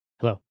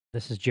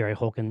This is Jerry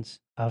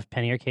Holkins of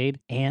Penny Arcade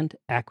and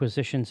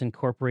Acquisitions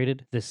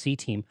Incorporated, the C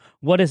Team.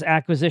 What is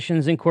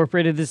Acquisitions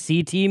Incorporated, the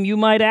C Team, you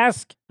might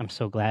ask? I'm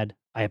so glad.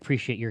 I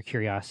appreciate your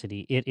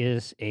curiosity. It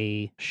is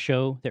a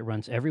show that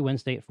runs every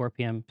Wednesday at 4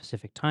 p.m.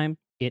 Pacific time.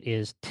 It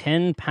is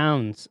 10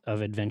 pounds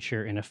of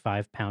adventure in a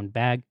 5-pound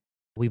bag.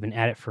 We've been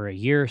at it for a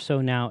year or so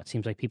now. It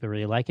seems like people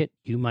really like it.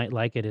 You might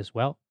like it as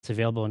well. It's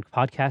available in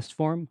podcast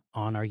form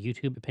on our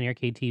YouTube at Penny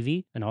Arcade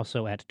TV and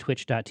also at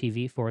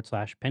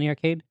twitch.tv/Penny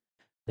Arcade.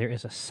 There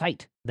is a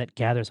site that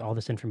gathers all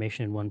this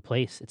information in one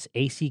place. It's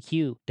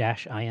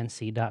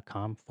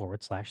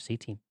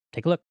acq-inc.com/C-team.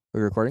 Take a look. Are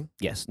we recording?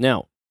 Yes.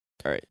 Now,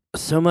 All right.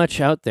 so much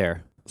out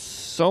there.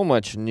 So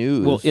much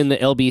news. Well, in the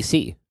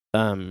LBC.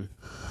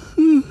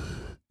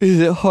 Is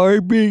it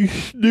hard being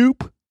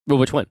Snoop? Well,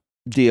 which one?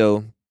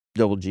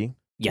 D-O-double-G.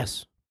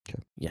 Yes.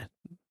 Okay. Yeah.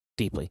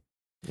 Deeply.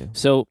 Yeah.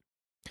 So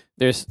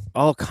there's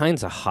all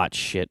kinds of hot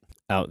shit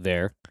out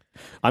there.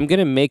 I'm going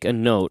to make a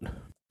note.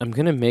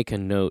 Make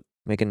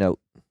a note.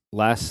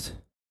 Last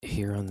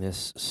here on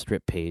this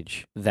strip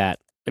page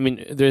that, I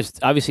mean, there's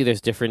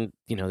different,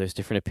 there's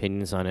different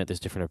opinions on it. There's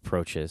different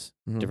approaches,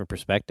 different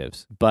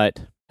perspectives.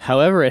 But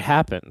however it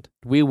happened,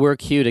 we were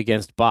queued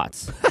against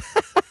bots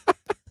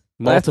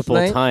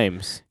multiple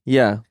times.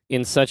 Yeah.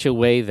 In such a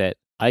way that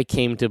I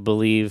came to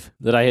believe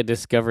that I had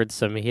discovered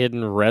some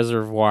hidden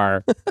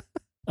reservoir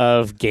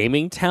of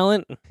gaming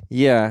talent.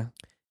 Yeah.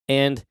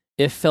 And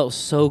it felt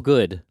so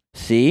good.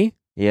 See?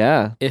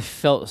 Yeah. It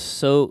felt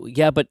so,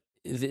 but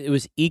it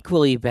was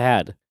equally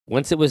bad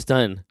once it was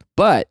done.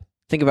 But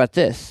think about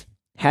this.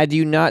 Had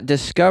you not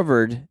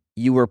discovered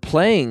you were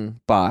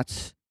playing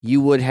bots, you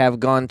would have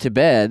gone to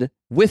bed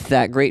with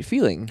that great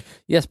feeling.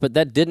 Yes, but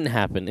that didn't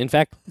happen. In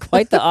fact,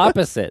 quite the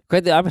opposite.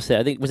 Quite the opposite.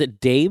 I think, was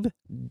it Dave?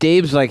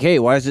 Dave's like, hey,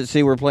 why does it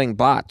say we're playing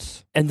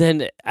bots? And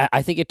then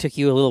I think it took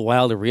you a little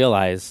while to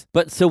realize.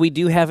 But so we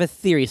do have a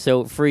theory.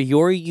 So for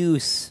your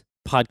use,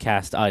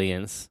 podcast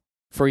audience,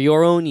 for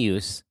your own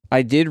use,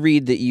 I did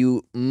read that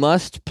you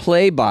must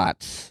play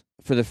bots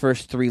for the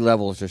first 3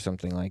 levels or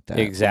something like that.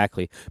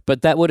 Exactly.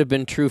 But that would have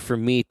been true for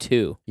me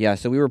too. Yeah,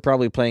 so we were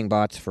probably playing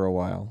bots for a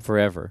while.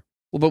 Forever.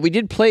 Well, but we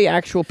did play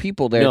actual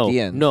people there at the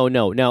end. No.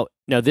 Now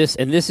this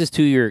is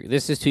to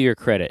your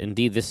credit.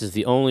 Indeed, this is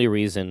the only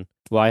reason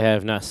why I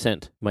have not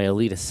sent my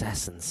elite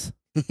assassins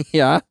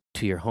Yeah.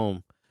 to your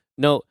home.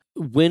 No,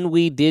 when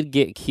we did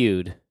get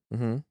queued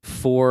to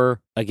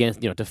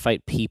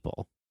fight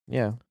people.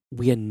 Yeah.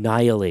 We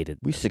annihilated.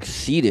 We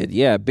succeeded,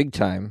 yeah, big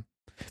time.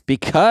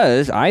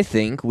 Because I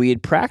think we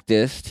had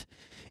practiced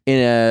in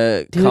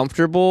a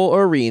comfortable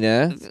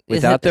arena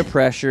without the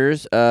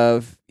pressures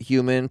of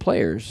human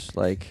players.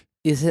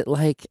 Is it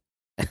like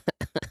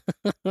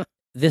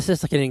this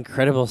is like an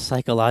incredible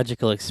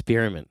psychological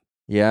experiment?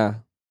 Yeah.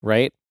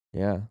 Right?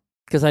 Yeah.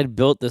 Because I'd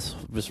built this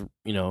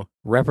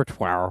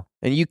repertoire.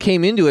 And you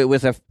came into it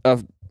with a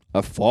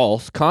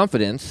false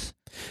confidence.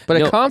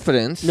 But a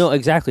confidence. No,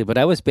 exactly. But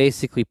I was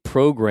basically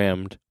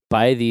programmed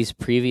by these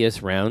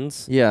previous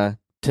rounds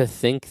to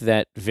think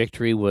that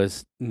victory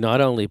was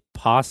not only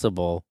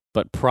possible,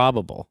 but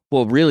probable.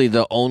 Well, really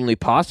the only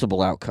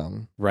possible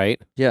outcome. Right?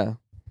 Yeah.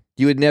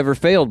 You had never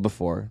failed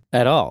before.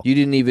 At all. You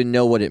didn't even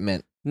know what it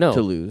meant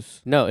to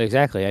lose. No,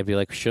 exactly. I'd be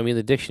like, show me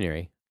the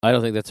dictionary. I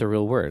don't think that's a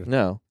real word.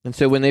 No. And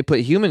so when they put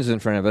humans in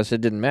front of us,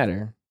 it didn't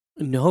matter.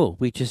 No,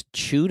 we just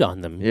chewed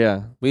on them.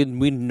 Yeah. We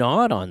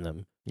gnawed on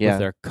them. Yeah.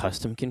 With our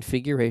custom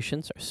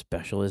configurations, our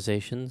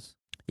specializations.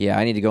 Yeah,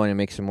 I need to go in and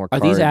make some more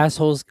cards. Are these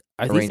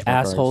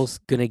assholes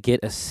gonna get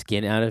a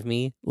skin out of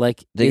me?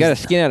 Like they got a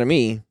skin out of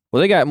me.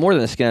 Well, they got more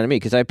than a skin out of me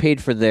because I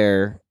paid for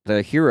the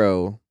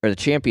hero or the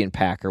champion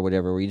pack or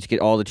whatever, where you just get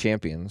all the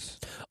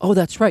champions. Oh,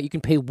 that's right. You can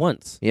pay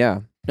once.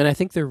 Yeah. And I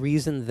think the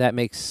reason that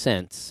makes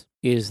sense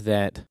is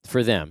that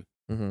for them,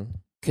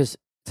 because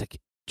it's like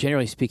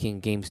generally speaking,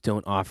 games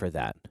don't offer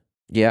that.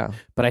 Yeah.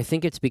 But I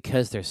think it's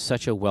because there's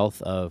such a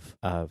wealth of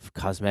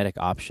cosmetic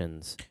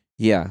options.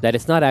 Yeah. That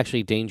it's not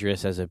actually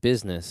dangerous as a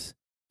business.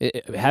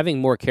 Having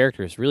more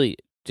characters really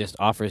just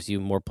offers you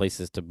more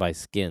places to buy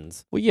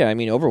skins. Well, yeah, I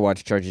mean,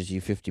 Overwatch charges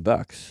you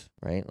 $50,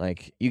 right?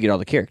 Like, you get all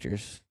the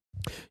characters.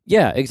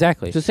 Yeah,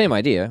 exactly. It's the same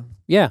idea.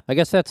 Yeah, I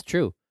guess that's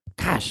true.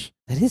 Gosh,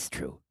 that is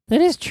true.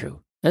 That is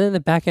true. And then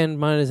the back-end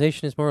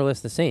monetization is more or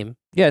less the same.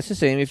 Yeah, it's the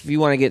same. If you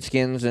want to get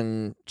skins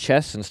and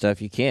chests and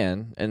stuff, you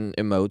can, and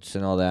emotes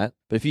and all that.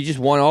 But if you just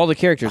want all the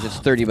characters, it's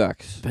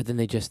 $30. But then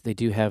they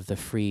do have the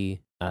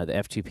free, the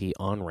F2P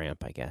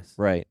on-ramp, I guess.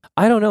 Right.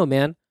 I don't know,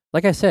 man.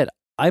 Like I said,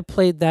 I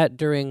played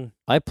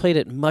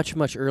it much,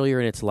 much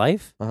earlier in its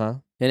life.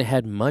 And it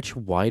had much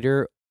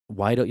wider,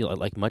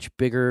 like much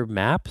bigger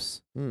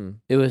maps.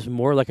 It was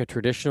more like a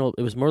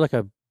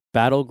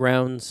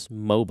Battlegrounds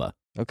MOBA.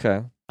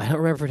 Okay. I don't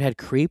remember if it had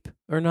creep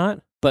or not,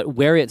 but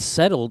where it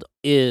settled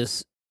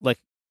is, like,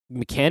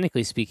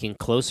 mechanically speaking,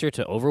 closer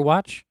to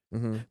Overwatch.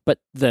 But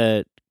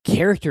the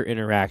character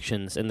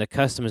interactions and the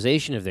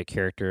customization of the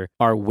character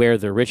are where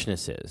the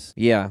richness is.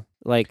 Yeah.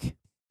 Like...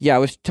 Yeah, I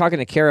was talking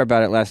to Kara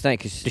about it last night.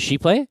 Does she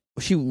play?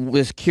 She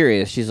was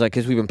curious. She's like,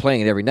 because we've been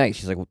playing it every night.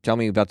 She's like, well, tell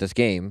me about this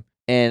game.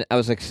 And I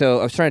was like, so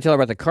I was trying to tell her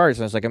about the cards,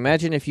 and I was like,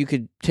 imagine if you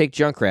could take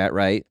Junkrat,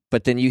 right?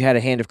 But then you had a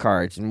hand of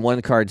cards, and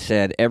one card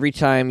said, every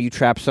time you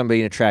trap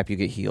somebody in a trap, you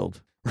get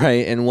healed,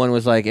 right? And one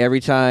was like, every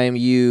time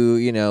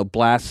you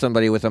blast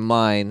somebody with a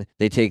mine,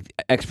 they take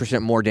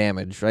X% more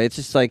damage, right? It's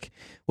just like,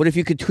 what if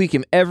you could tweak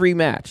him every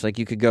match? Like,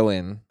 you could go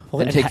in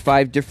and take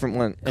 5 different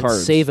cards.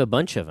 And save a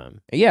bunch of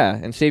them. Yeah,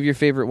 and save your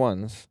favorite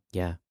ones.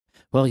 Yeah.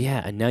 Well,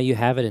 yeah, and now you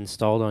have it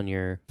installed on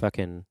your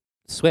fucking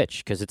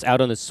Switch, because it's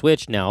out on the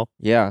Switch now.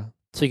 Yeah.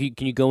 So can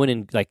you go in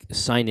and like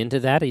sign into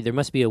that? There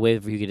must be a way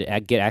for you to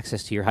get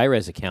access to your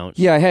high-res account.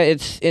 Yeah,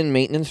 it's in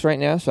maintenance right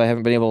now, so I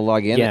haven't been able to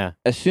log in. Yeah.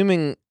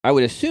 I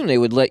would assume they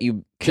would let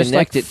you Just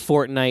like connect it.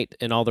 Fortnite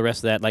and all the rest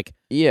of that. Like,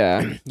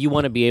 Yeah, you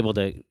want to be able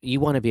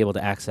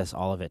to access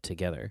all of it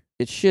together.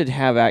 it should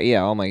have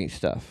all my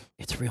stuff.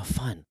 It's real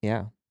fun.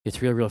 Yeah.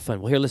 It's real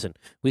fun. Well, here, listen.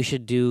 We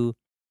should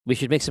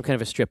make some kind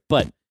of a strip.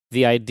 But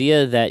the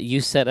idea that you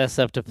set us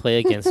up to play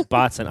against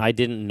bots and I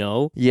didn't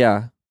know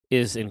Yeah.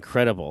 is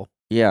incredible.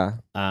 Yeah.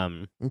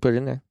 Put it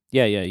in there.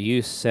 Yeah.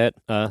 You set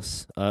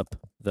us up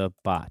the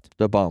bot.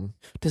 The bomb.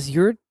 Does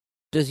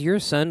your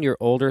son, your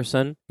older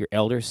son, your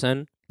elder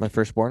son, My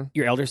firstborn.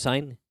 your elder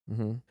son,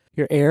 Mm-hmm.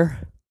 your heir,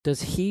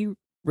 does he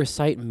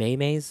recite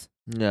maymays?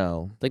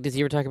 No. Like, does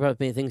he ever talk about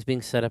things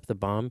being set up the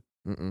bomb?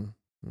 Mm-mm.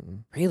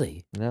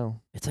 Really?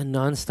 No. It's a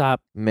nonstop.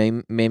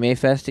 May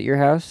Fest at your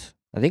house?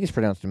 I think it's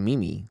pronounced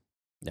Mimi.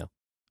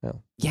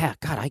 Yeah,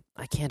 God,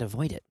 I can't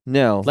avoid it.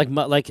 No. Like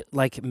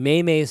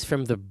maymays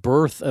from the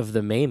birth of the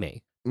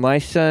maymay. My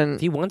son.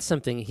 If he wants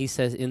something, he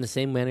says in the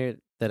same manner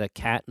that a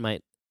cat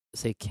might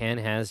say "can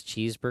has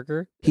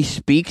cheeseburger." He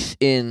speaks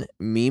in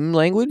meme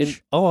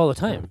language. All the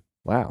time.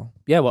 Wow.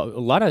 Yeah, well, a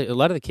lot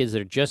of the kids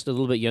that are just a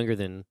little bit younger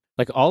than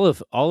like all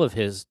of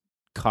his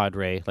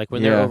cadre, like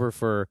when they're Yeah. over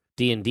for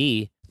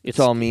D&D, It's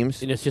all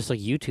memes. and it's just like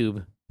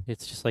YouTube.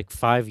 It's just like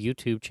 5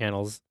 YouTube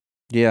channels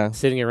Yeah.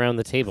 sitting around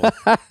the table.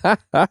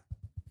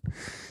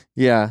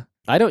 Yeah.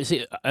 I don't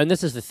see, and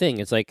this is the thing.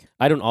 It's like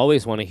I don't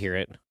always want to hear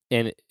it,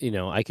 and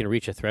I can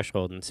reach a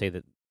threshold and say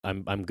that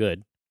I'm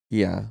good.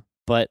 Yeah.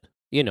 But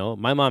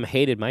my mom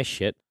hated my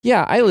shit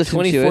Yeah. I listen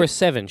to it.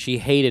 24/7. She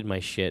hated my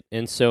shit,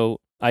 and so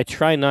I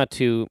try not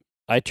to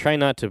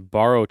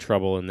borrow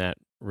trouble in that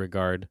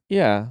regard.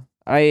 Yeah.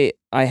 I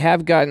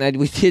have gotten.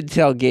 We did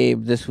tell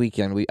Gabe this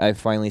weekend. I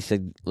finally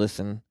said,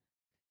 listen.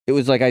 It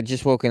was like I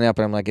just woken up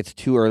and I'm like, it's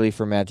too early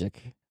for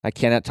Magic. I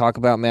cannot talk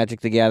about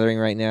Magic the Gathering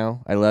right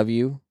now. I love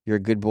you. You're a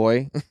good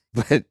boy.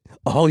 But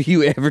all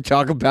you ever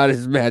talk about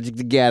is Magic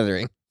the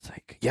Gathering. It's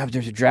like, yeah, but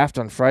there's a draft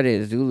on Friday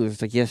at Zulu.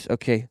 It's like, yes,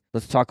 okay,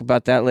 let's talk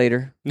about that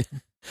later.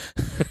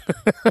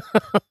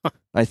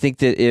 I think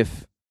that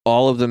if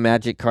all of the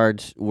Magic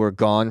cards were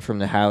gone from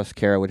the house,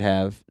 Kara would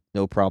have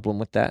no problem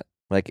with that.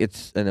 Like,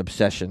 it's an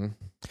obsession.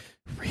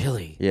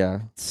 Really? Yeah.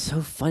 It's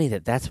so funny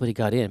that that's what he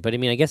got in. But I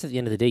mean, I guess at the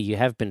end of the day, you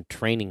have been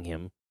training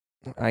him.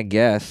 I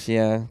guess,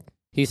 yeah.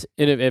 He's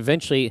and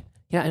eventually,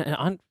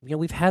 and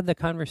we've had the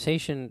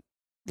conversation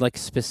like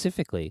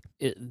specifically.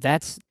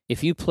 That's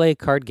if you play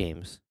card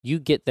games, you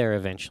get there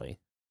eventually.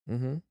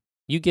 Mm-hmm.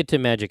 You get to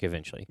Magic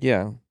eventually.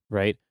 Yeah.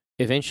 Right?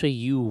 Eventually,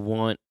 you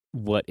want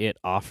what it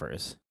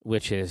offers,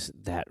 which is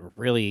that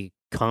really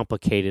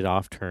complicated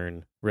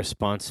off-turn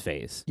response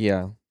phase.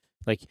 Yeah.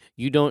 Like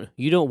you don't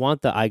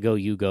want the I go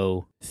you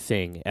go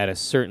thing at a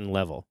certain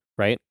level,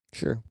 right?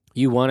 Sure.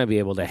 You want to be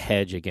able to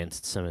hedge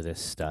against some of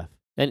this stuff.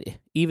 And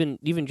even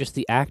just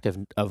the act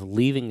of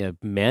leaving a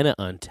mana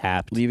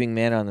untapped. Leaving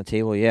mana on the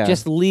table, yeah.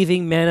 Just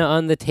leaving mana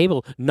on the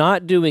table.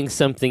 Not doing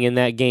something in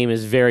that game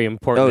is very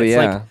important. Oh, it's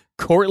yeah. like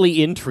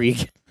courtly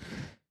intrigue.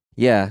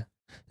 Yeah.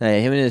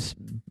 Him and his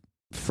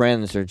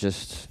friends are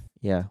just,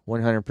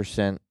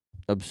 100%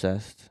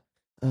 obsessed.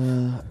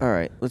 All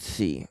right, let's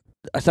see.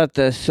 I thought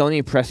the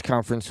Sony press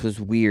conference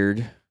was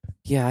weird.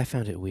 Yeah, I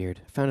found it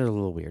weird. I found it a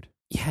little weird.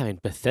 Yeah, I mean,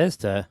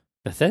 Bethesda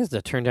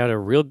turned out a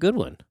real good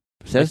one.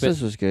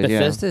 Bethesda's was good,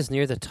 Bethesda's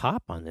near the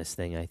top on this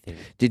thing, I think.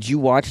 Did you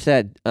watch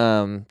that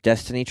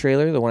Destiny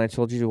trailer, the one I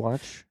told you to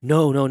watch?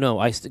 No.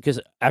 Because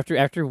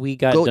after we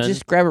got done,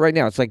 just grab it right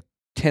now. It's like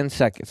 10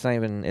 seconds. It's not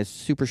even. It's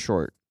super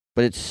short,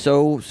 but it's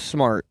so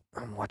smart.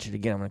 I'm gonna watch it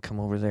again. I'm gonna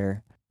come over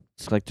there.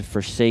 It's like the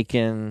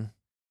Forsaken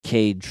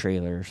Cade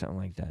trailer or something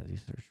like that. You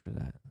search for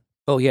that.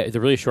 Oh yeah,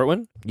 the really short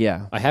one.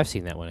 Yeah, I have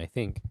seen that one. I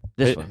think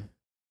this one.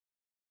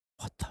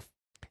 What the?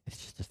 It's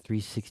just a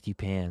 360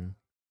 pan.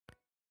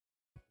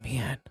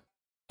 Man,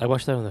 I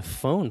watched that on the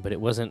phone, but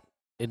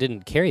it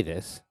didn't carry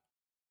this.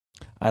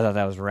 I thought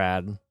that was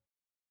rad.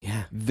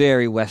 Yeah.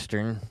 Very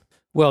Western.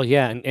 Well,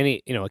 yeah, and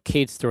any a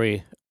Cade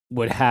story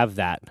would have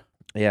that.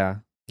 Yeah.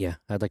 Yeah,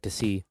 I'd like to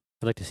see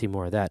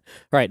more of that.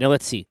 All right, now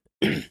let's see.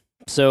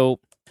 So,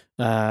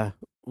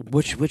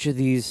 which of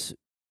these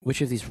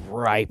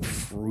ripe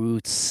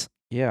fruits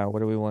Yeah, what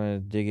do we want to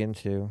dig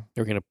into?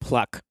 are gonna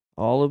pluck?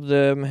 All of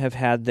them have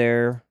had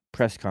their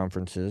press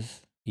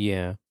conferences.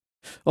 Yeah.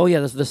 Oh yeah,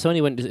 the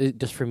Sony one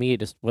just for me it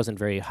just wasn't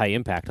very high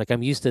impact. Like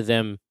I'm used to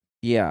them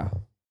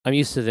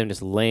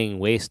just laying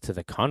waste to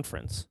the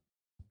conference.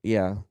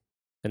 Yeah.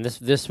 And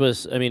this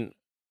was, I mean,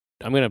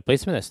 play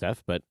some of that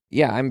stuff. But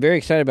Yeah, I'm very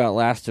excited about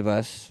Last of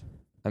Us.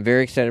 I'm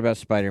very excited about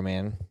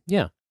Spider-Man.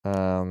 yeah,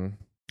 Um,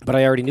 but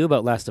I already knew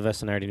about Last of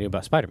Us and I already knew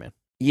about Spider-Man.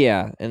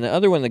 yeah, and the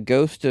other one, the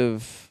Ghost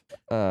of.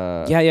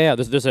 Yeah.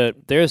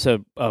 There's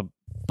a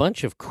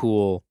bunch of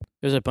cool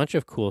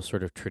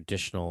sort of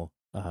traditional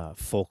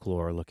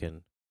folklore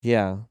looking.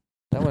 Yeah,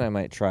 that one I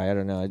might try. I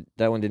don't know.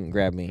 That one didn't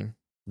grab me.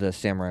 The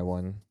samurai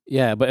one.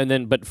 Yeah,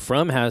 but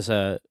From has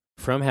a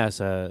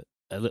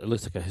it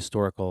looks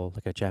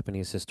like a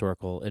Japanese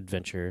historical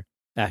adventure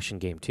action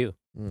game too.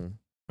 Mm.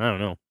 I don't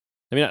know.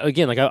 I mean,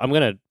 again, like I'm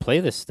gonna play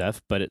this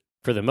stuff, but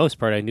for the most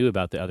part, I knew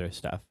about the other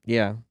stuff.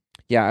 Yeah,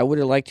 I would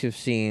have liked to have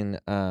seen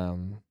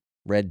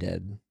Red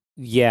Dead.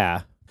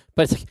 Yeah,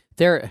 but it's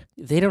like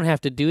they don't have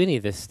to do any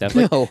of this stuff.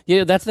 Like,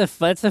 No. that's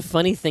the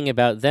funny thing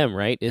about them,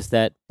 right? Is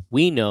that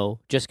we know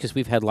just because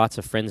we've had lots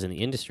of friends in the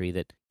industry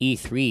that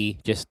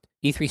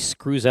E3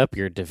 screws up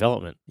your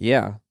development.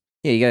 Yeah.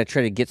 Yeah, you got to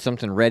try to get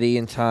something ready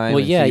in time. Well,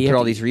 and yeah, so you you put have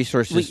all to- these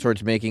resources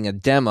towards making a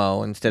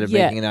demo instead of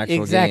Yeah, making an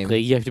actual exactly.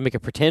 game. You have to make a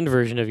pretend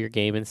version of your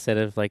game instead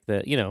of like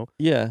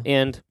Yeah.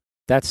 and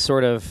that's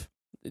sort of,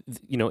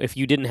 if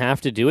you didn't have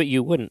to do it,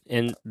 you wouldn't,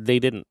 and they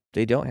didn't.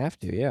 They don't have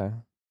to, yeah.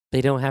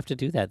 They don't have to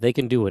do that. They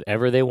can do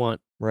whatever they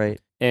want, Right.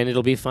 and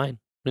it'll be fine.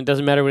 It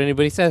doesn't matter what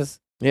anybody says.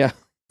 Yeah.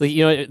 Like,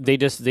 they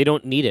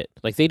don't need it.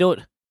 Like, they don't,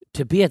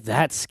 to be at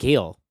that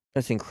scale.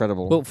 That's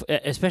incredible. Well,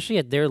 especially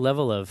at their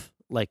level of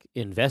like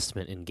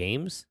investment in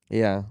games,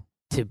 yeah.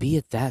 to be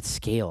at that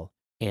scale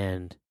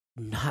and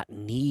not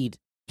need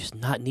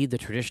the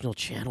traditional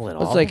channel at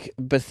all. It's like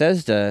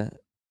Bethesda,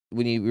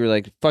 when you were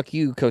like, fuck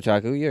you,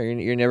 Kotaku,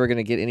 you're never going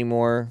to get any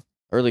more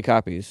early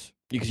copies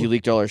because you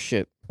leaked all our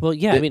shit. well,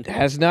 yeah, I mean, It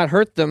has not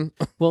hurt them.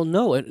 well,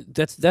 no,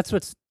 that's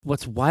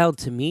what's wild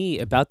to me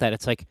about that.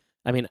 It's like,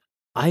 I mean,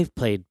 I've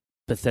played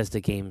Bethesda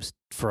games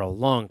for a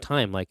long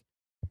time. Like,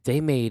 they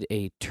made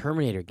a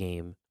Terminator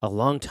game a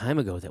long time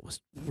ago that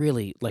was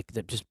really like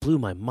that just blew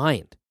my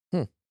mind.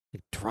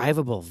 Like,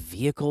 drivable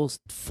vehicles,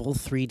 full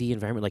 3D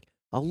environment, like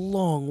a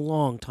long,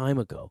 long time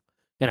ago,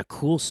 and a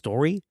cool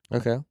story.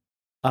 Okay.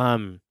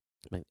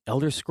 Like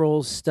Elder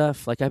Scrolls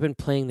stuff. Like, I've been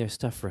playing their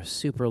stuff for a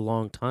super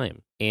long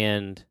time,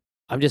 and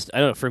I don't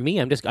know. For me,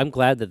 I'm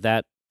glad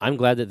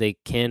that they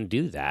can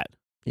do that.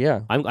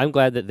 Yeah. I'm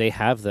glad that they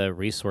have the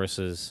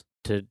resources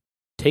to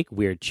take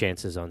weird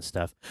chances on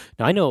stuff.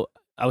 Now, I know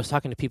I was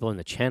talking to people in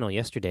the channel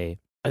yesterday.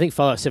 I think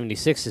Fallout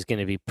 76 is going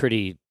to be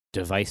pretty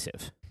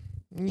divisive.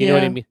 You know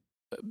what I mean?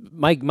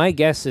 My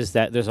guess is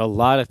that there's a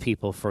lot of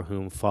people for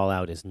whom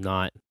Fallout is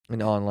not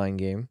An online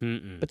game.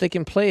 Mm-mm. But they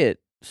can play it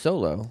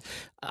solo.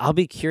 I'll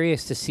be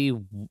curious to see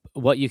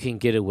what you can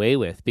get away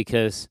with,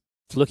 because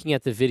looking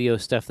at the video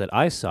stuff that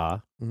I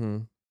saw, Mm-hmm.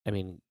 I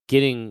mean,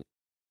 getting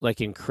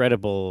like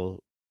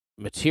incredible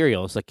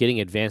materials, like getting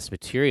advanced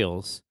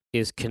materials,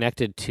 is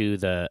connected to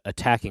the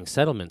attacking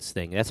settlements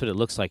thing. That's what it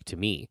looks like to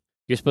me.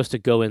 You're supposed to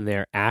go in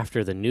there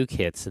after the nuke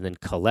hits and then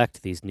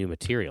collect these new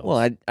materials.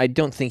 Well, I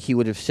don't think he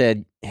would have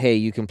said, hey,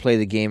 you can play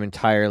the game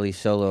entirely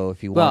solo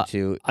if you Well, want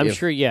to. I'm if-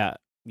 sure. Yeah.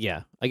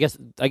 I guess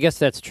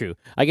that's true.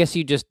 I guess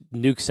you just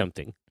nuke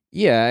something.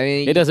 Yeah, I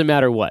mean, It doesn't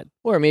matter what.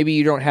 or maybe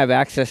you don't have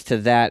access to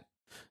that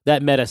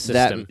That meta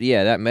system.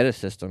 that meta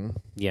system.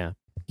 Yeah.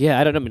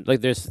 I don't know. Like,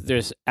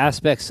 there's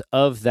aspects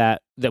of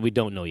that we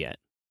don't know yet,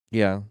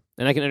 Yeah.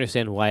 and I can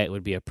understand why it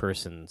would be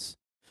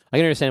I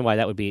can understand why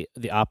that would be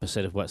the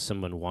opposite of what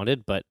someone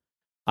wanted, but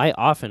I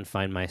often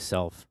find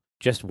myself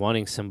just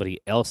wanting somebody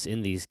else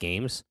in these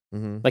games,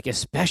 Mm-hmm. like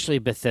especially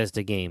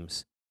Bethesda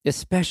games.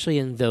 Especially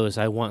in those,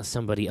 I want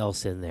somebody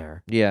else in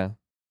there. Yeah.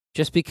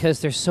 Just because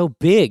they're so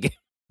big.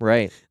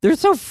 Right. They're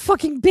so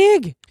fucking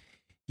big.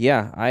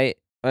 Yeah. I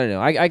don't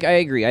know. I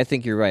agree. I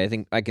think you're right. I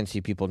think I can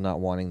see people not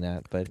wanting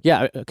that, but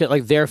Yeah,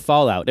 like their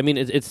Fallout. I mean,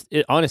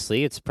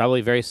 honestly, it's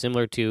probably very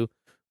similar to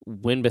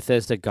when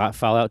Bethesda got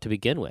Fallout to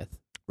begin with,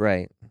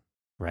 right.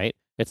 right?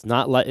 It's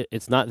not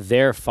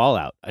their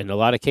Fallout in a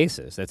lot of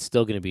cases. That's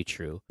still going to be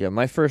true. Yeah.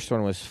 My first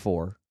one was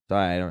 4, so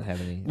I don't have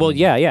any. Well,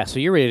 yeah. So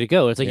you're ready to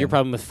go. It's like Yeah. your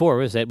problem with 4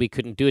 was that we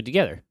couldn't do it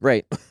together.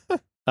 Right.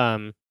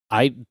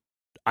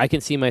 I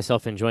can see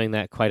myself enjoying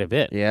that quite a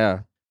bit.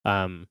 Yeah.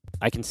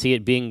 I can see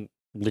it being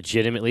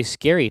legitimately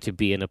scary to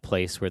be in a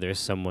place where there's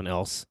someone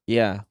else.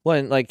 Yeah. Well,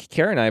 and like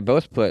Kara and I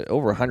both put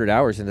over 100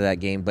 hours into that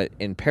game, but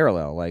in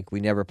parallel. Like,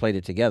 we never played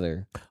it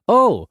together.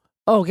 Oh,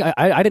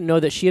 I didn't know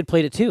that she had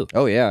played it too.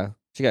 Oh yeah,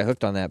 she got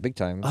hooked on that big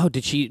time. Oh,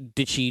 did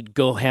she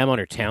go ham on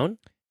her town?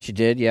 She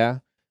did. Yeah.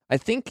 I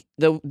think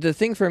the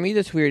thing for me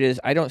that's weird is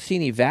I don't see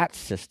any VAT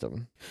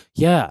system,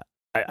 Yeah.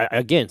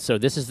 Again, so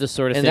this is the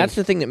sort of and thing. that's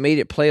the thing that made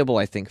it playable.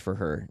 I think for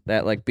her,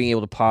 that like being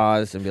able to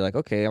pause and be like,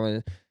 okay, I'm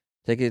gonna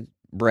take a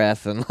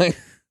breath and like,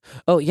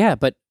 Oh yeah,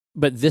 but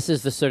this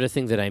is the sort of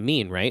thing that I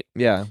mean, right?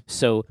 yeah,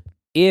 So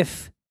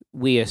if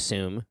we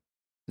assume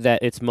that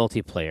it's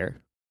multiplayer,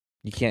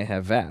 you can't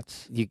have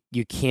VATs.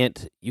 you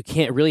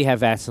can't really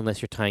have VATs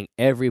unless you're tying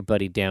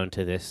everybody down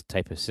to this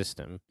type of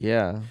system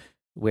Yeah.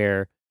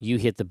 where you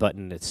hit the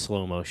button, it's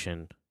slow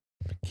motion.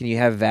 Can you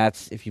have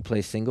VATs if you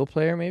play single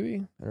player?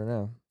 Maybe I don't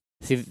know.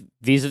 See,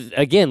 these are,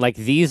 again, like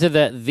these are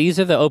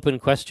the open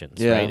questions,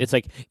 Yeah. right? It's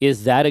like,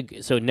 is that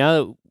so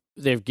now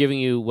that they're giving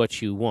you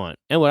what you want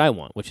and what I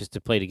want, which is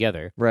to play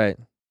together, Right.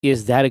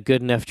 is that a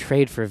good enough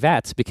trade for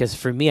VATS? Because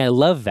for me, I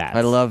love VATS.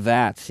 I love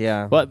VATS.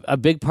 Yeah. Well, a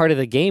big part of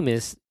the game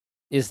is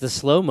the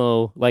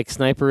slow-mo, like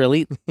Sniper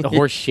Elite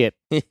horse shit,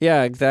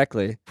 Yeah.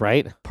 Exactly.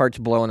 right? Parts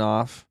blowing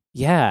off.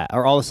 Yeah,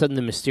 or all of a sudden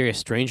the mysterious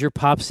stranger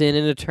pops in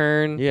a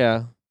turn.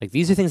 Yeah. Like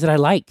these are things that I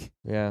like.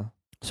 Yeah.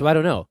 So I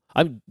don't know.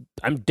 I'm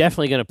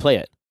definitely going to play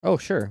it, Oh,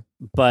 sure.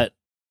 but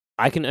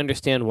I can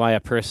understand why a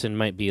person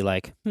might be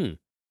like,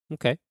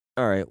 okay.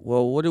 All right.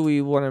 Well, what do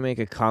we want to make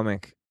a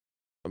comic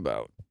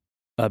about?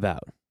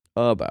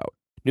 About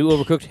New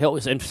Overcooked Hell,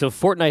 and so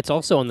Fortnite's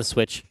also on the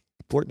Switch,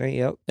 Fortnite.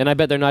 Yep. and I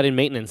bet they're not in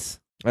maintenance.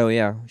 Oh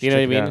yeah. You know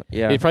what I Check it mean? out.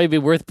 Yeah. It'd probably be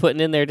worth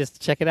putting in there just to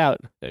check it out.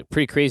 A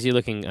pretty crazy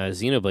looking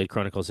Xenoblade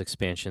Chronicles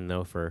expansion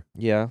though for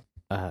Yeah.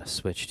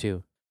 Switch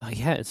too.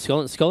 Yeah,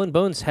 Skull and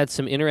Bones had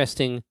some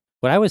interesting.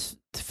 What I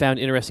found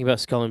interesting about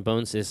Skull and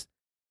Bones is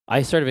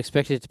I sort of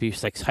expected it to be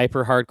like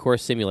hyper hardcore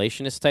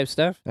simulationist type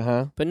stuff,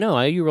 but no,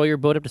 you roll your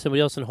boat up to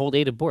somebody else and hold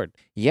A to board.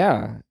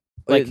 Yeah.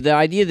 Like- Like the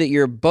idea that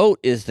your boat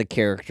is the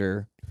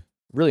character,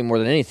 really more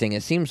than anything,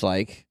 it seems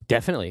like.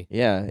 Definitely,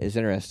 Yeah, is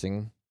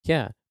interesting.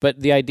 yeah. But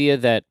the idea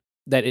that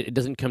it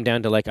doesn't come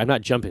down to like I'm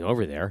not jumping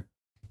over there.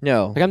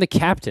 No. Like I'm the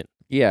captain.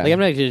 Yeah. Like I'm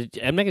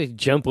not gonna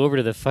jump over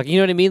to the fuck. You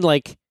know what I mean?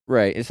 Like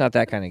Right. It's not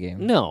that kind of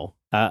game. no.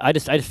 I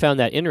just found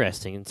that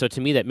interesting, and so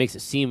to me that makes it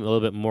seem a little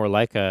bit more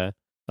like a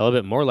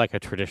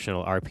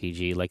traditional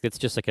RPG. Like it's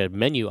just like a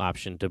menu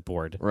option to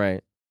board.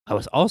 Right. I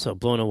was also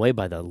blown away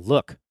by the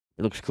look.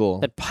 It looks cool.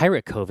 That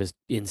Pirate Cove is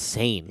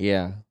insane.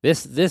 Yeah.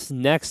 This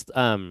next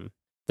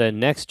the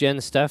next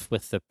gen stuff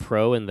with the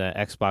Pro and the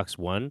Xbox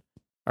One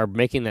are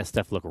making that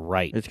stuff look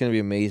right. It's gonna be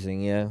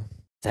amazing. Yeah.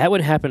 That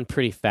would happen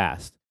pretty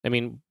fast. I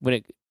mean,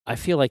 I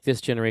feel like this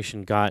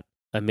generation got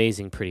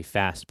amazing pretty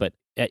fast, but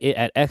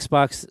at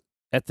Xbox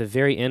at the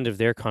very end of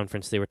their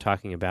conference, they were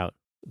talking about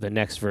the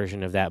next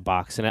version of that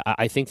box, and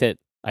I think that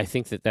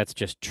that's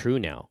just true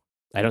now.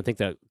 I don't think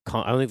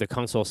the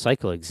console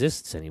cycle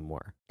exists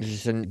anymore.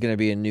 Is this going to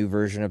be a new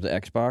version of the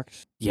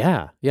Xbox?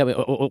 Yeah. But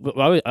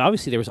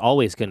obviously, there was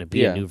always going to be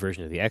Yeah. a new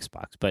version of the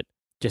Xbox, but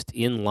just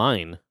in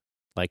line,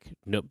 like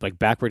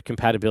backward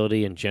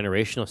compatibility and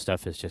generational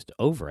stuff is just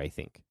over. I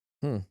think.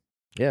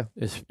 Yeah.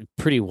 It's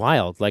pretty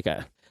wild. Like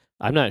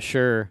I'm not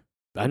sure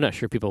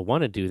people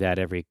want to do that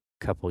every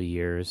couple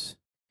years.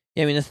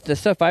 Yeah, I mean, the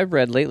stuff I've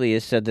read lately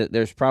has said that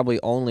there's probably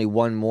only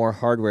one more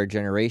hardware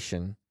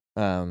generation,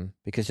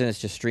 because then it's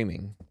just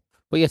streaming.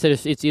 Well, yes,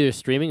 it's either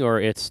streaming or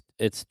it's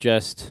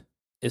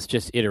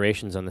just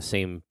iterations on the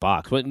same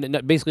box. Well,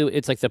 basically,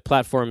 it's like the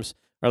platforms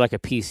are like a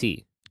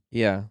PC.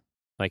 Yeah.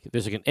 Like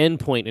there's like an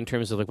endpoint in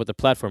terms of like what the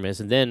platform is,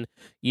 and then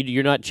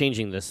you're not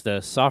changing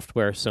the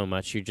software so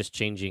much. You're just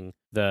changing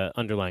the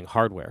underlying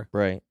hardware.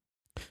 Right.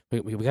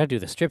 We got to do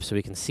the strip so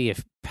we can see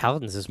if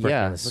Paladins is working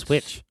on the let's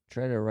Switch.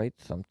 Try to write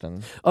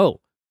something. Oh,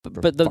 For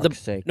but the fuck's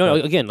sake. no,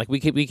 But- again, like we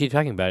keep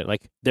talking about it.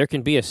 Like there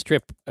can be a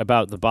strip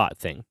about the bot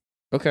thing.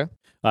 Okay.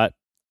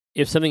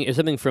 If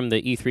something from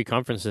the E3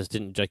 conferences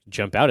didn't like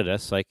jump out at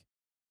us, like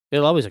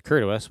it'll always occur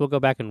to us. We'll go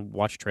back and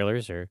watch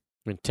trailers. Or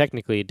I mean,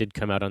 technically, it did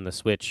come out on the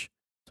Switch,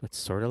 so it's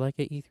sort of like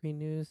a E3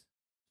 news.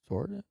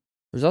 Sort of.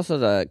 There's also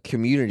the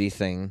community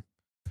thing,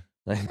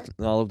 like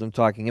all of them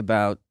talking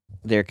about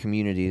their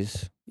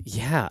communities.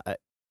 Yeah,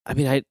 I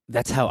mean,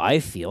 that's how I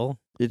feel.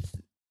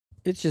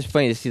 It's just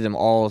funny to see them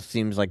all.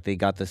 Seems like they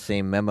got the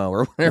same memo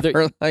or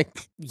whatever.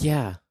 Like,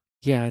 Yeah,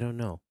 I don't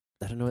know.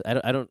 I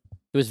don't.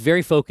 It was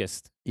very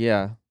focused.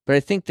 yeah, but I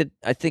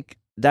think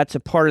that's a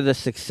part of the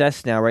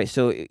success now, right?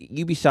 So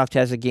Ubisoft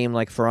has a game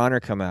like For Honor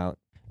come out,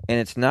 and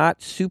it's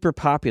not super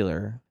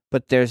popular,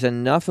 but there's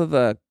enough of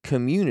a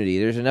community,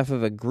 there's enough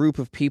of a group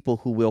of people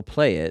who will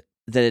play it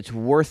that it's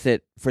worth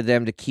it for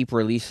them to keep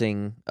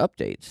releasing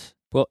updates.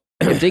 Well,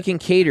 If they can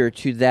cater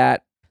to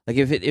that, like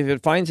if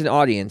it finds an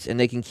audience and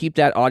they can keep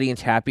that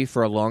audience happy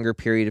for a longer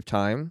period of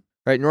time,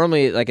 right?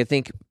 Normally, like I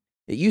think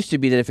it used to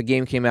be that if a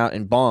game came out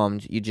and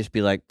bombed, you'd just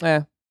be like,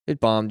 it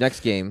bombed,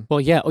 next game.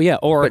 well, yeah,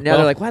 or But now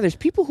they're like, wow, there's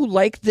people who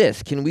like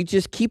this. Can we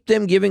just keep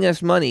them giving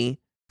us money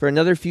for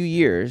another few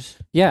years?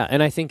 yeah,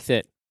 and I think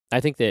that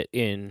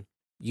in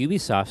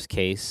Ubisoft's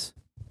case,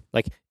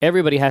 like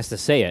everybody has to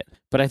say it,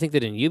 but I think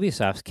that in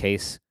Ubisoft's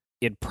case,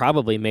 it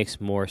probably makes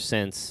more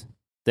sense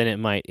than it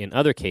might in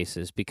other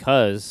cases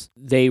because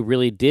they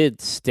really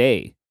did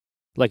stay.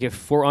 Like if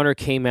For Honor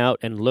came out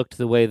and looked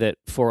the way that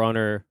For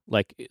Honor,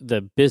 like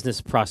the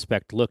business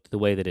prospect looked the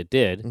way that it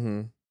did,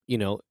 Mm-hmm. you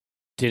know,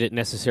 did it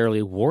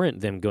necessarily warrant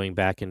them going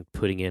back and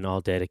putting in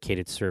all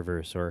dedicated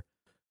servers or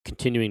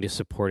continuing to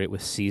support it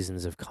with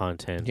seasons of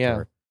content?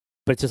 Yeah.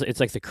 But it's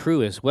like the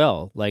crew as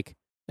well. Like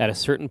at a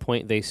certain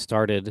point, they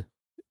started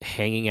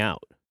hanging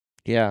out,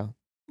 Yeah.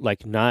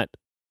 like not,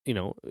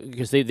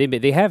 because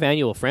they have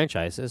annual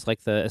franchises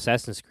like the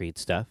Assassin's Creed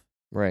stuff,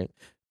 Right.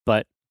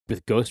 but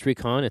with Ghost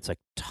Recon, it's like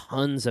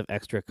tons of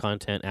extra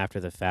content after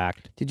the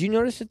fact. Did you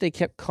notice that they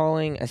kept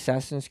calling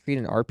Assassin's Creed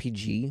an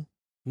RPG?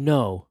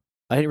 No,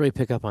 I didn't really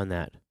pick up on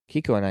that.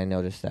 Kiko and I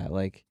noticed that.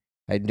 Like,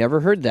 I'd never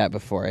heard that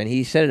before, and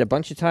he said it a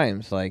bunch of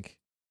times. Like,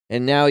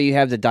 and now you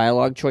have the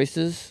dialogue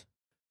choices.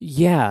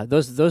 Yeah,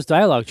 those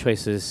dialogue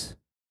choices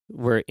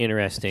were It's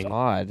interesting,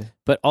 odd.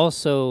 but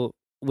also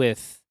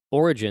with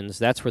Origins,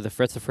 that's the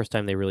first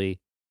time they really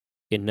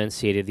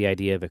enunciated the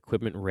idea of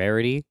equipment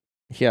rarity.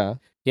 Yeah.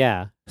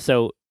 Yeah.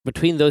 So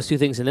between those two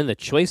things and then the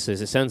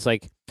choices, it sounds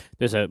like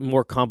there's a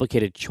more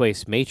complicated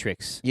choice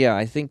matrix. Yeah,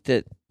 I think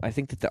that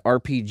the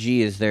RPG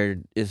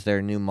is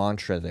their new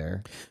mantra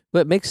there. But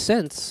it makes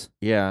sense.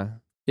 Yeah.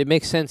 It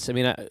makes sense. I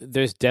mean,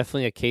 there's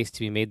definitely a case to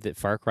be made that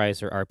Far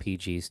Cry's are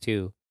RPGs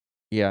too,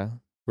 Yeah.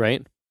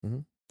 right?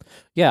 Mhm.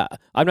 Yeah,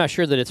 I'm not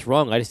sure that it's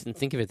wrong. I just didn't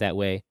think of it that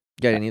way.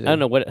 Yeah, neither. I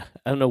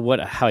don't know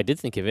how I did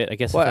think of it. I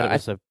guess Well, I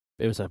thought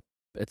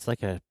it's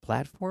like a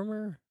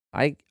platformer,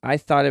 I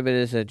thought of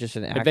it as just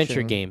an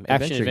adventure game,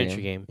 action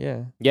adventure game.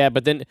 Yeah. Yeah,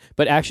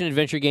 but action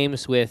adventure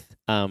games with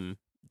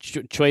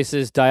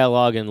choices,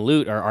 dialogue, and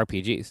loot are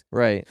RPGs,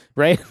 Right.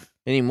 right?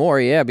 Anymore,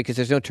 yeah, because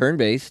there's no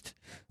turn-based.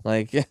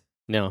 Like,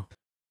 No.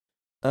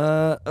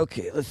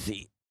 okay, let's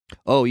see.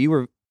 Oh, you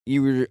were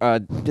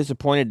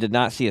disappointed to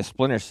not see a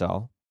Splinter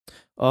Cell.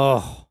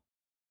 Oh,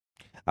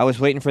 I was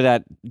waiting for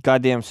that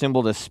goddamn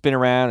symbol to spin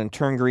around and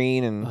turn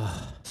green and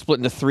split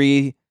into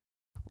 3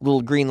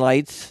 little green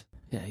lights.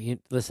 yeah.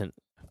 Listen,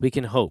 we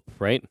can hope,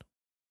 right?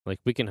 Like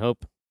we can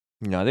hope.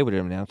 No, they would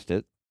have announced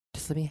it.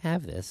 Just let me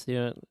have this.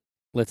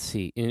 Let's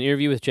see. In an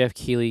interview with Jeff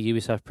Keighley,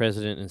 Ubisoft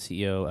president and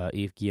CEO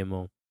Yves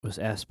Guillemot was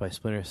asked by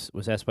Splinter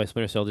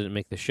Cell didn't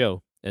make the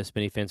show, as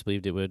many fans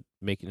believed it would,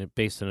 making it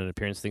based on an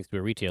appearance thanks to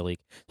a retail leak.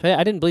 So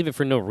I didn't believe it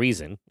for no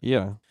reason.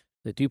 Yeah.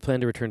 They do plan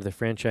to return to the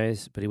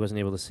franchise, but he wasn't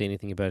able to say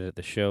anything about it at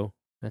the show.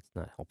 That's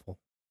not helpful.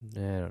 I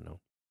don't know.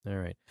 All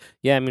right.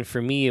 Yeah, I mean,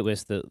 for me, it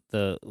was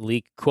the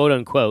leak, quote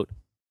unquote,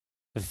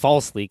 the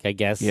false leak, I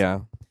guess.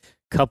 Yeah.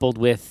 Coupled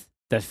with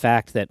the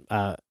fact that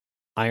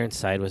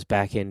Ironside was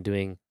back in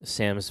doing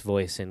Sam's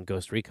voice in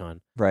Ghost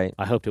Recon. Right.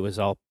 I hoped it was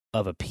all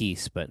of a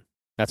piece, but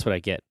that's what I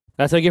get.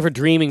 That's what I get for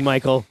dreaming,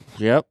 Michael.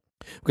 Yep.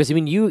 Because I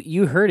mean,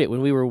 you heard it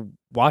when we were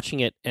watching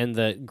it, and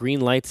the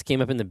green lights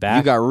came up in the back.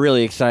 You got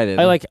really excited.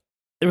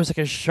 There was like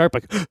a sharp,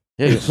 like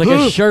Yeah, like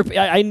a sharp.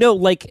 I know,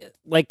 like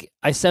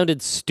I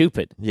sounded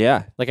stupid.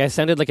 Yeah, Like I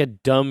sounded like a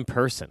dumb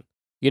person.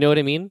 You know what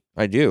I mean?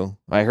 I do.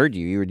 I heard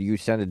you. You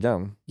sounded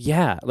dumb.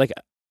 Yeah. Like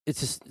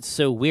it's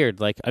so weird.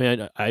 Like I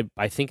mean,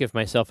 I think of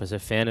myself as a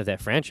fan of that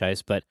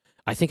franchise, but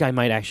I think I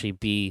might actually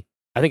be.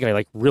 I think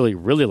I really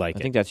like I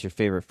it. think that's your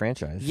favorite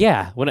franchise.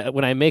 Yeah. When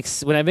I make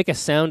a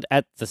sound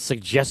at the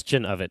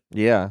suggestion of it,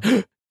 Yeah.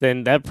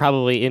 then that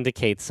probably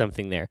indicates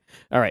something there.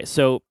 All right.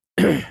 So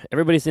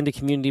everybody's into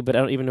Community, but I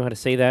don't even know how to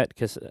say that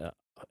because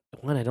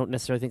one, I don't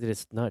necessarily think that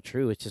it's not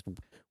true. It's just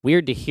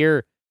weird to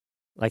hear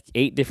like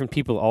 8 different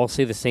people all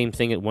say the same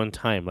thing at one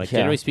time. Like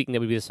generally speaking, that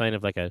would be the sign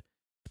of like a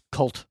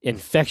Cult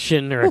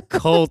infection or a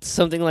cult,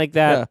 something like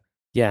that.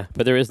 Yeah,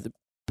 but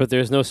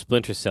there's no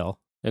Splinter Cell,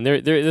 and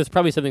there's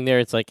probably something there.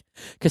 It's like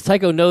because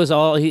Tycho knows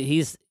all.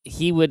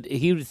 He would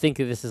think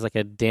that this is like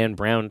a Dan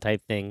Brown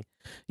type thing.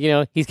 You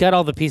know, he's got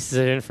all the pieces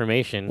of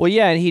information. Well,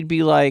 yeah, and he'd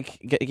be like,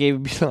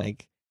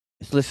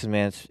 listen,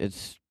 man,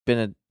 it's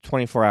been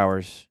 24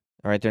 hours.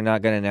 All right, they're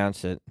not gonna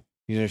announce it.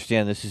 You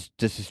understand? This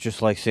is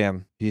just like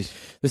Sam. This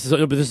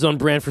is on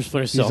brand for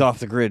Splinter Cell. He's off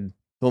the grid.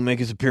 He'll make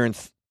his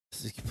appearance.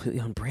 This is completely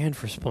on brand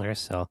for Splinter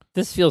Cell.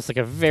 This feels like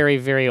a very,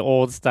 very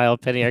old style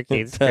Penny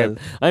Arcade script.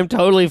 I'm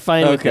totally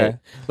fine with it.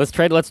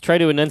 Let's try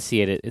to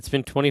enunciate it. It's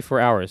been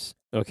 24 hours.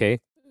 Okay,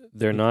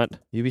 they're not.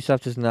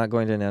 Ubisoft is not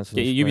going to announce.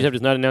 Ubisoft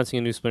is not announcing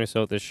a new Splinter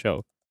Cell at this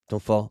show.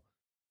 Don't fall.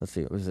 Let's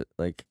see. What was it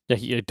like?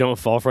 Yeah, don't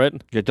fall for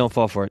it. Yeah, don't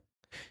fall for it.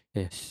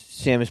 Yeah.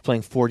 Sam is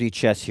playing 4D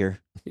chess here.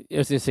 I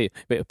was gonna say,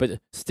 but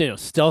still,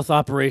 stealth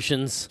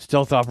operations.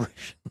 Stealth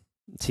operation.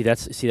 See,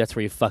 that's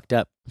where you fucked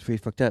up. That's where you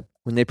fucked up.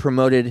 When they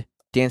promoted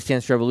Dance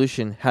Dance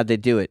Revolution, how'd they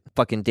do it?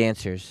 Fucking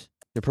dancers.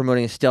 They're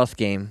promoting a stealth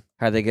game.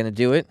 How are they gonna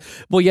do it?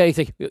 Well, yeah, you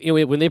think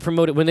when they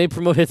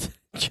promoted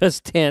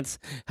Just Dance,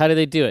 how did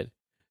they do it?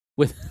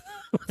 With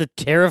a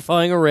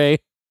terrifying array.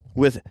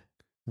 With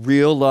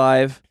real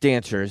live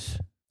dancers.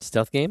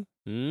 Stealth game?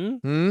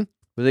 What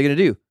are they gonna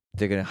do?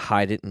 They're gonna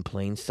hide it in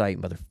plain sight,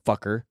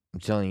 motherfucker. I'm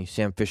telling you,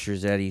 Sam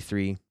Fisher's at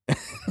E3. In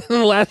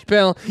the last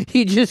panel,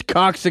 he just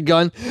cocks a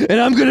gun,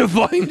 and I'm gonna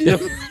find him.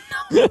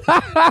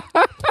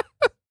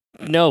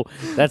 No,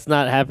 that's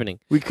not happening.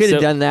 We could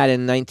have done that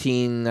in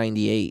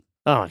 1998.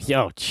 Oh,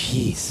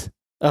 jeez.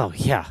 Oh,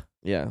 yeah.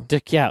 Yeah.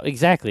 Yeah,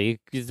 exactly.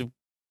 It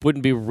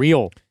wouldn't be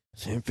real.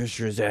 Sam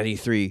Fisher is at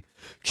E3.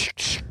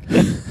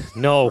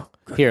 No.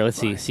 Here, let's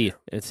see.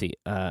 Let's see.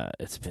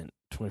 It's been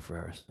 24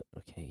 hours.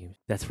 Okay,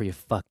 that's where you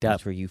fucked up.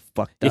 That's where you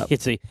fucked up.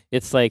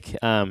 It's like,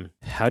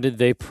 how did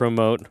they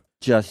promote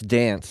Just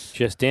Dance?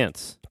 Just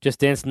Dance. Just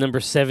Dance number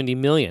 70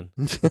 million.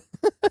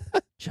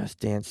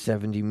 Just Dance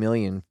 70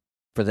 million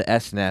for the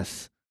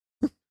SNES.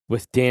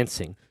 With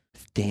dancing.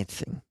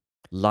 Dancing.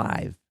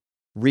 Live.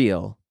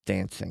 Real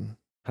dancing.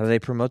 How do they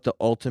promote the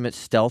ultimate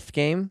stealth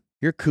game?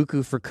 You're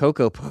cuckoo for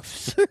Cocoa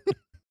Puffs.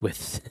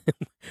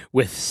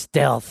 with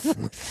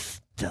stealth.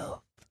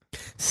 Stealth.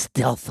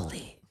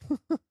 Stealthily.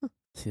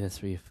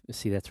 That's where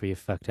you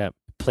fucked up.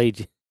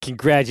 Played.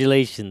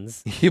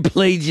 Congratulations. You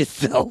played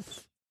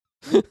yourself.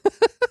 Dance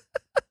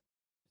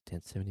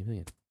 70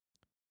 million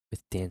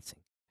with dancing.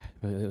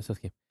 What's this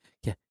game?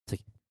 Yeah, it's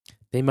like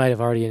they might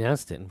have already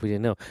announced it and we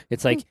didn't know.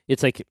 It's like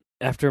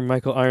after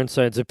Michael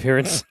Ironside's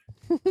appearance.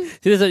 See,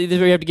 this is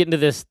where you have to get into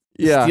this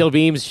steel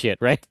beams shit,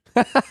 right?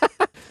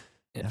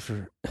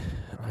 After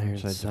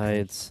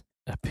Ironside's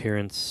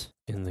appearance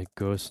in the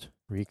Ghost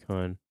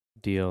Recon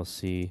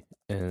DLC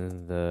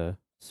and the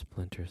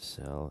Splinter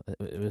Cell.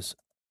 It was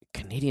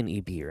Canadian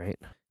EB, right?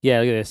 Yeah,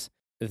 look at this.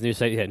 The new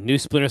site, new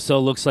Splinter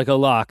Cell looks like a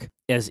lock,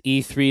 as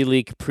E3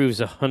 leak proves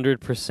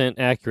 100%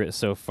 accurate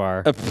so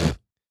far.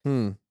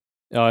 Hmm.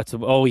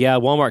 Oh yeah,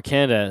 Walmart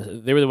Canada.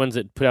 They were the ones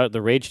that put out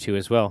the Rage 2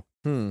 as well.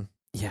 Hmm.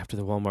 Yeah, after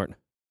the Walmart.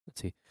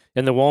 Let's see.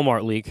 And the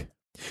Walmart leak.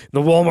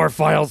 The Walmart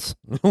files.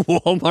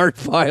 Walmart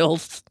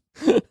files.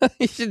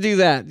 You should do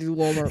that. Do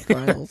Walmart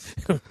files.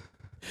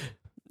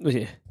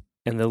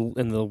 And the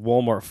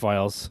Walmart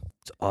files.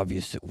 It's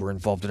obvious that we're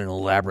involved in an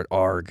elaborate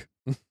ARG.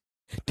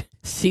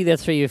 See,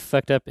 that's where you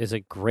fucked up is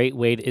a great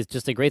way. It's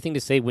just a great thing to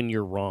say when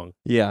you're wrong.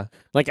 Yeah.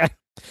 Like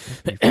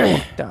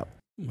Fucked up.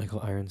 Michael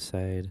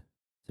Ironside's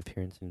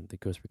appearance in the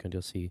Ghost Recon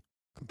DLC.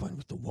 Combined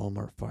with the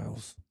Walmart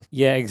files.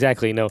 Yeah,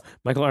 exactly. No,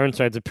 Michael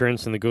Ironside's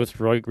appearance in the Ghost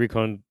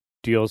Recon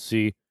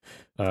DLC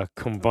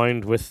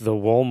combined with the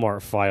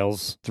Walmart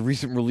files. The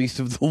recent release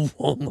of the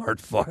Walmart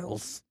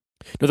files.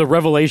 No, the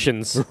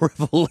revelations. The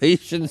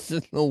revelations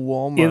in the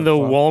Walmart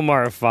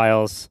Walmart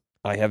files.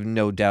 I have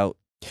no doubt.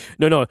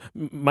 No.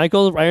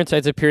 Michael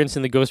Ironside's appearance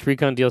in the Ghost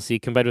Recon DLC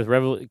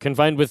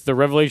combined with the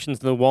revelations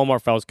in the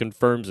Walmart files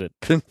confirms it.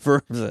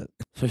 Confirms it.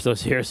 So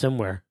it's here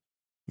somewhere.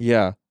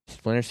 Yeah.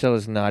 Splinter Cell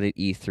is not at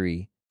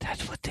E3.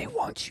 That's what they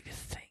want you to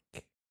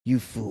think. You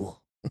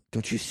fool.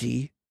 Don't you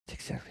see? It's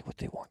exactly what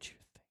they want you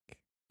to think.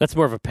 That's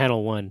more of a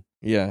panel 1.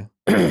 Yeah.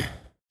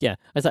 Yeah.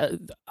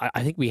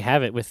 I think we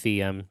have it with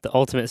the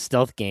ultimate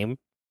stealth game.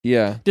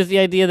 Yeah. Just the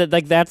idea that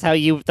like that's how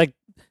you like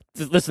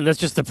listen, that's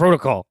just the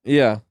protocol.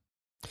 Yeah.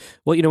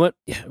 Well, you know what?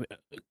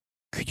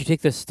 Could you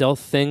take the stealth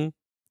thing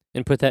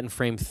and put that in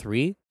frame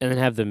 3 and then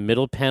have the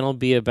middle panel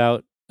be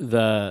about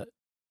the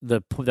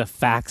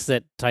facts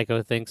that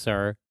Tycho thinks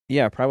are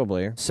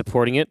probably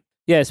supporting it?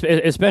 Yeah,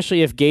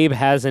 especially if Gabe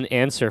has an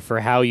answer for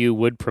how you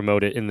would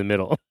promote it in the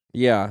middle.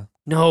 Yeah.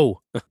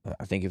 No.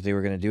 I think if they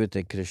were going to do it,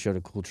 they could have showed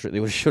a cool they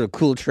would have showed a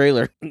cool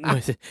trailer. No,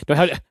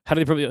 how do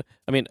they promote?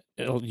 I mean,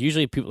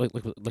 usually people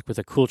like with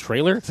a cool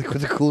trailer. It's like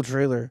with a cool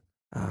trailer.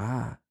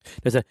 Ah.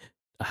 There's a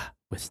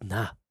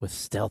with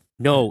stealth.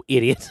 No,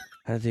 idiot.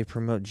 How did they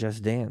promote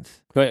Just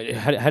Dance?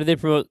 How did they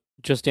promote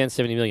Just Dance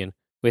 70 million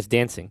with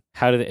dancing?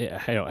 How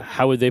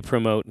would they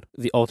promote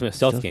the ultimate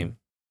stealth game?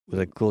 With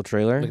a cool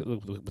trailer?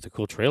 With a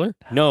cool trailer?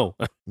 No.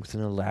 With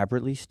an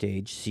elaborately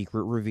staged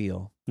secret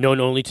reveal. Known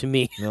only to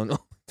me. No. With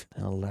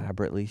an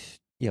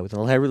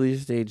elaborately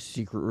staged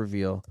secret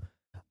reveal.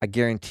 I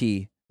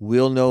guarantee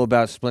we'll know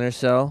about Splinter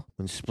Cell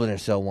when Splinter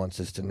Cell wants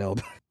us to know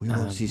about it. We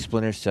won't see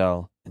Splinter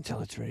Cell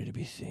until it's ready to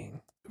be seen.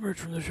 Emerge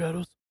from the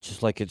shadows.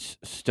 Just like its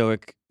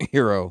stoic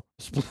hero,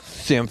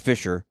 Sam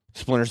Fisher.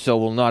 Splinter Cell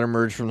will not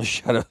emerge from the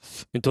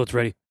shadows. Until it's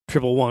ready.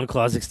 111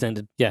 clause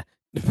extended. Yeah.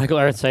 Michael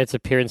Ironside's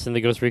appearance in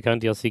the Ghost Recon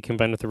DLC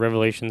combined with the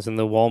revelations in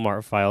the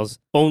Walmart files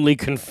only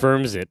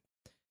confirms it.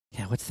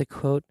 Yeah, what's the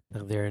quote?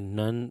 There are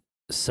none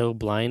so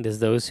blind as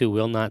those who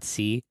will not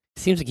see.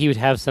 Seems like he would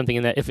have something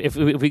in that. If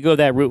we go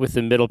that route with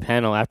the middle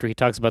panel after he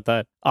talks about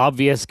the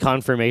obvious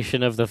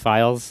confirmation of the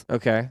files.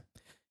 Okay.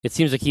 It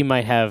seems like he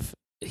might have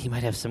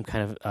some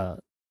kind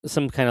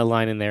of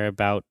line in there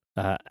about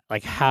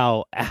like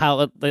how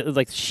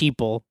like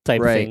sheeple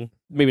type thing.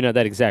 Maybe not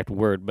that exact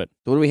word, but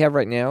what do we have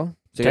right now?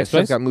 So text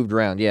stuff got moved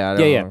around. Yeah.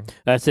 Yeah.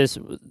 It says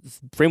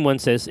frame 1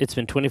 says it's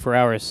been 24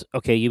 hours.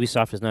 Okay,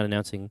 Ubisoft is not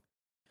announcing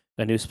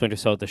a new Splinter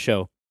Cell at the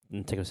show.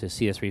 And Tycho says,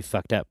 "See, that's where you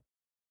fucked up."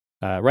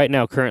 Right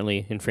now,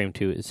 currently in frame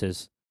 2, it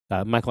says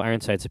Michael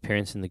Ironside's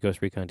appearance in the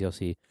Ghost Recon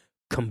DLC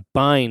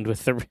combined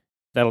with the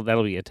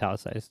that'll be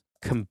italicized.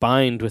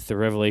 Combined with the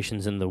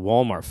revelations in the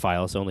Walmart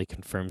files only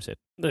confirms it.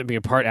 There'd be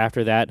a part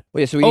after that.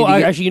 Well, yeah, so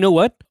actually, you know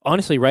what?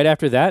 Honestly, right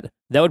after that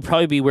would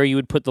probably be where you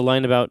would put the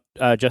line about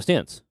Just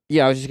Dance.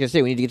 Yeah, I was just gonna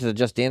say we need to get to the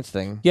Just Dance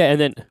thing. Yeah, and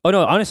then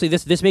honestly,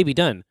 this may be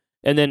done.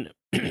 And then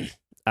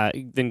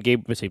then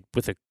Gabe would say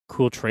with a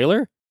cool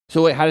trailer.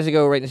 So wait, how does it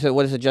go right now? So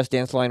what is the Just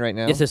Dance line right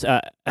now? It says,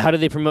 how do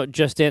they promote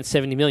Just Dance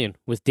 70 million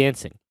with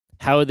dancing?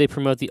 How would they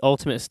promote the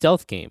ultimate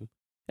stealth game?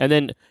 And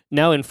then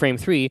now in frame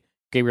 3,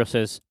 Gabriel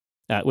says,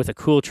 with a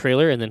cool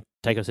trailer, and then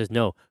Tycho says,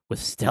 no, with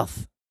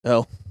stealth.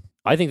 Oh.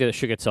 I think that it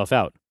should get itself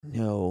out.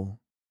 No.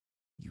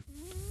 You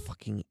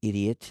fucking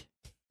idiot.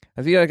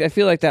 I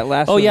feel like that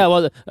last Oh, one... yeah,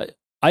 well,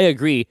 I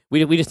agree.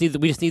 We just need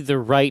the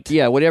right...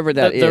 Yeah, whatever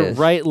that is.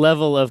 The right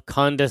level of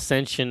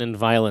condescension and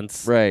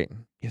violence. Right.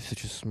 You have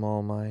such a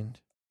small mind.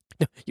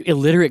 No, you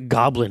illiterate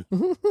goblin.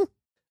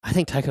 I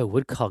think Tycho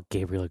would call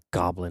Gabriel a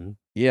goblin.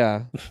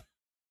 Yeah.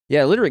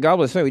 Yeah, illiterate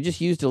goblin. Sorry, we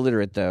just used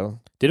illiterate, though.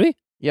 Did we?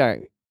 Yeah.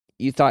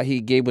 You thought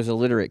Gabe was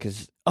illiterate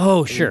because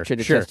Oh, sure, Trade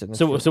to sure. test it, that's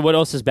So true. so what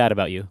else is bad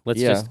about you? Let's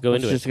just go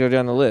into Let's just it. go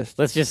down the list.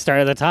 Let's just start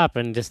at the top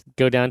and just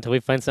go down until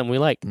we find something we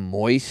like.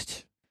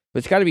 Moist. But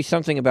it's got to be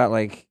something about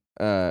like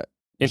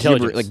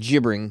Intelligence. like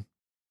gibbering.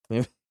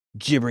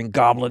 Gibbering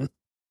goblin.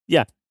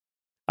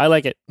 I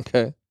like it.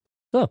 Okay.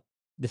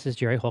 This is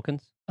Jerry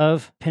Holkins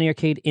of Penny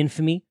Arcade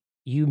Infamy.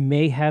 You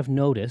may have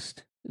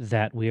noticed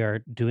that we are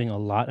doing a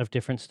lot of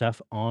different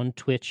stuff on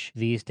Twitch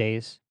these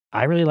days.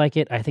 I really like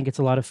it. I think it's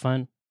a lot of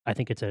fun. I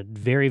think it's a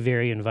very,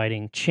 very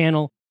inviting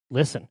channel.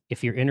 Listen,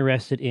 if you're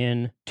interested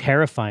in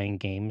terrifying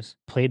games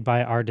played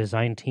by our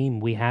design team,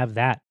 we have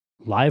that.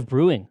 Live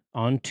brewing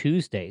on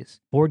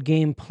Tuesdays, board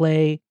game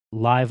play,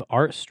 live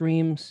art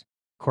streams.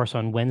 Of course,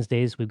 on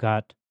Wednesdays, we've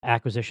got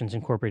Acquisitions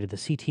Incorporated, the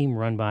C Team,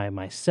 run by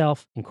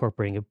myself,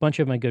 incorporating a bunch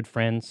of my good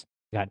friends.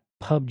 We got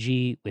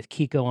PUBG with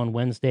Kiko on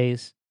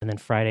Wednesdays. And then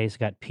Fridays,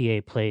 got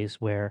PA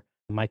Plays, where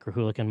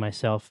Microhoolic and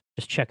myself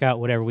just check out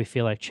whatever we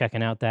feel like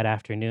checking out that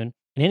afternoon.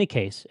 In any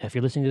case, if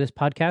you're listening to this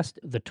podcast,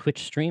 the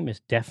Twitch stream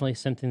is definitely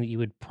something that you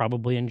would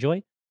probably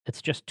enjoy.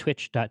 It's just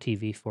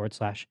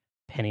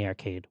twitch.tv/Penny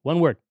Arcade. One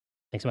word.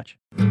 Thanks so much.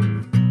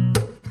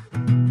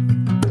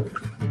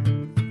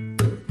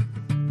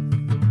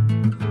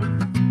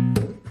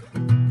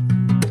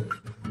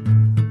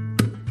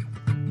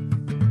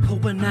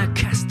 When I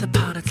cast the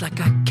pot, it's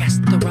like I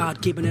cast the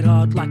rod, keeping it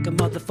hard like a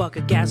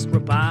motherfucker gas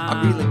robot.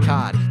 I'm reeling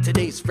cod,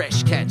 today's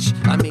fresh catch.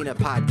 I mean a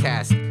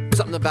podcast,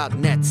 something about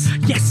nets.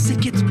 Yes,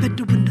 it gets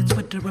better when it's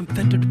wetter. I'm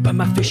fettered by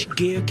my fish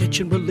gear, catch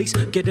and release,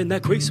 get in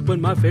that crease when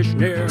my fish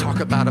near.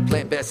 Talk about a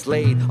plant best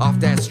laid off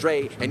that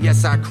stray. And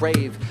yes, I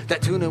crave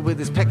that tuna with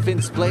his peck fin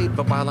displayed.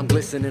 But while I'm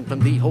glistening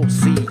from the whole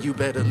sea, you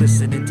better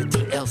listen into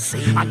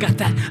TLC. I got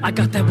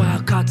that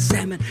wild caught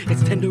salmon.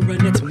 It's tender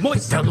and it's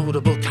moist.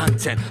 Downloadable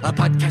content, a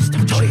podcast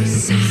of choice.